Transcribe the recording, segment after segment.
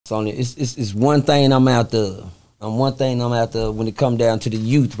It's one thing I'm after. One thing I'm after when it come down to the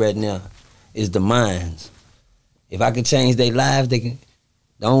youth right now is the minds. If I can change their lives, the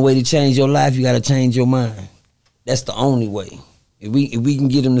only way to change your life, you gotta change your mind. That's the only way. If we can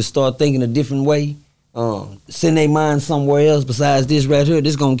get them to start thinking a different way, send their mind somewhere else besides this right here,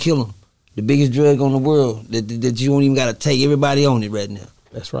 this gonna kill them. The biggest drug on the world that you don't even gotta take. Everybody on it right now.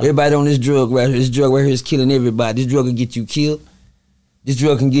 That's right. Everybody on this drug right here. This drug right here is killing everybody. This drug can get you killed. This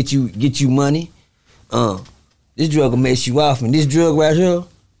drug can get you money. This drug will mess you off. And this drug right here,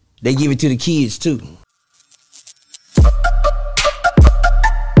 they give it to the kids too.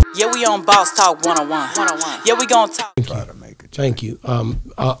 Yeah, we on Boss Talk 101. Yeah, we gonna talk. Thank you.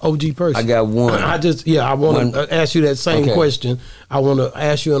 OG Percy. I got one. I want to ask you that same question. I want to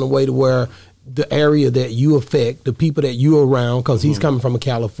ask you in a way to where the area that you affect, the people that you're around, because he's coming from a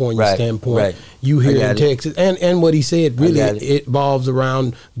California standpoint. You here in Texas, and what he said really it evolves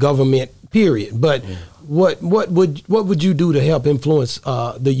around government. Period. But what would you do to help influence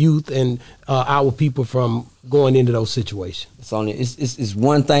the youth and our people from going into those situations? It's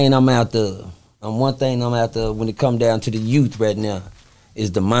one thing I'm after. One thing I'm after when it come down to the youth right now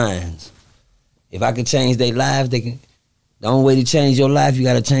is the minds. If I can change their lives, the only way to change your life, you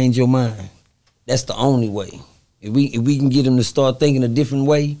gotta change your mind. That's the only way. If we can get them to start thinking a different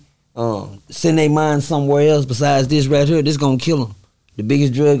way, send their mind somewhere else besides this right here, this gonna kill them. The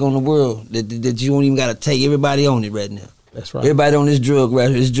biggest drug on the world that you don't even gotta take. Everybody on it right now. That's right. Everybody on this drug right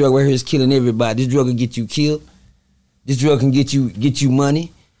here. This drug right here is killing everybody. This drug can get you killed. This drug can get you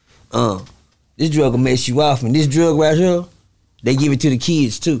money. This drug will mess you off. And this drug right here, they give it to the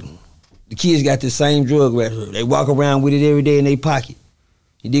kids too. The kids got the same drug right here. They walk around with it every day in their pocket.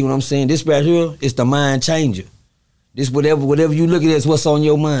 You dig what I'm saying? This right here, it's the mind changer. This whatever you look at, it's what's on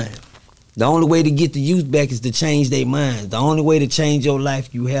your mind. The only way to get the youth back is to change their minds. The only way to change your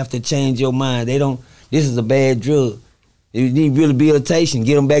life, you have to change your mind. This is a bad drug. You need rehabilitation.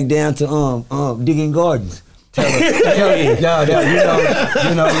 Get them back down to digging gardens. Give back to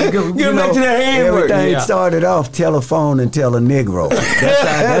the handwork. Everything started off telephone and tell a Negro.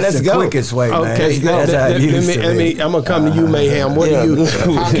 That's the quickest way, man. Okay, I'm gonna come to you, Mayhem. What do you?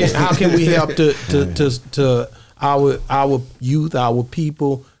 How can we help to our youth, our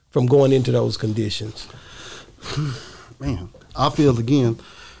people from going into those conditions? Man, I feel again.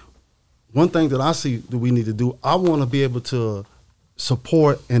 One thing that I see that we need to do. I want to be able to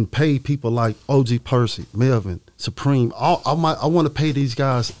support and pay people like OG Percy, Melvin, Supreme. I want to pay these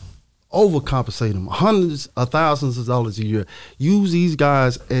guys, overcompensate them, hundreds of thousands of dollars a year. Use these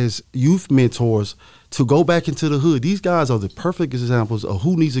guys as youth mentors to go back into the hood. These guys are the perfect examples of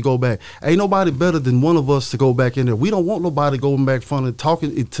who needs to go back. Ain't nobody better than one of us to go back in there. We don't want nobody going back front and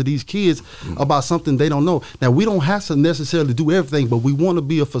talking to these kids about something they don't know. Now, we don't have to necessarily do everything, but we want to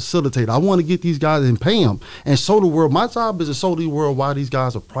be a facilitator. I want to get these guys and pay them and show the world. My job is to show the world why these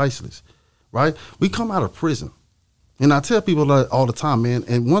guys are priceless, right? We come out of prison. And I tell people that all the time, man,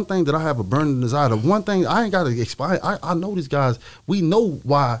 and one thing that I have a burning desire, the one thing I ain't got to explain, I know these guys, we know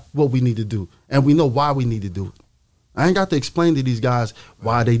what we need to do, and we know why we need to do it. I ain't got to explain to these guys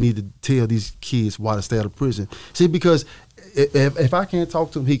why they need to tell these kids why to stay out of prison. See, because if I can't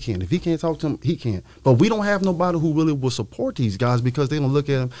talk to him, he can. If he can't talk to him, he can't. But we don't have nobody who really will support these guys because they're going to look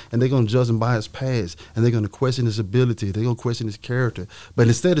at him and they're going to judge him by his past and they're going to question his ability. They're going to question his character. But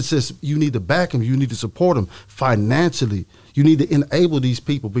instead it says you need to back him. You need to support him financially. You need to enable these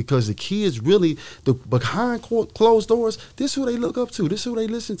people because the kids really, behind closed doors, this is who they look up to. This is who they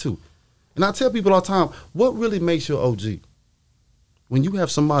listen to. And I tell people all the time, what really makes you an OG? When you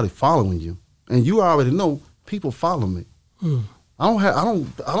have somebody following you and you already know people follow me. I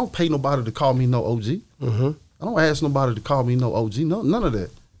don't pay nobody to call me no OG. I don't ask nobody to call me no OG. No, none of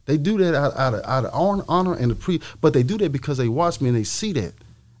that. They do that out of honor and but they do that because they watch me and they see that.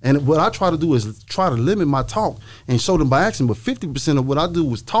 And what I try to do is try to limit my talk and show them by action. But 50% of what I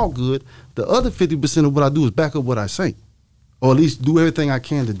do is talk good. The other 50% of what I do is back up what I say, or at least do everything I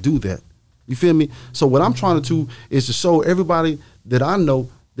can to do that. You feel me? So what I'm trying to do is to show everybody that I know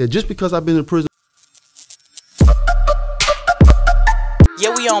that just because I've been in prison.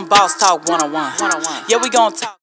 Yeah, we on Boss Talk 101. Yeah, we gonna talk.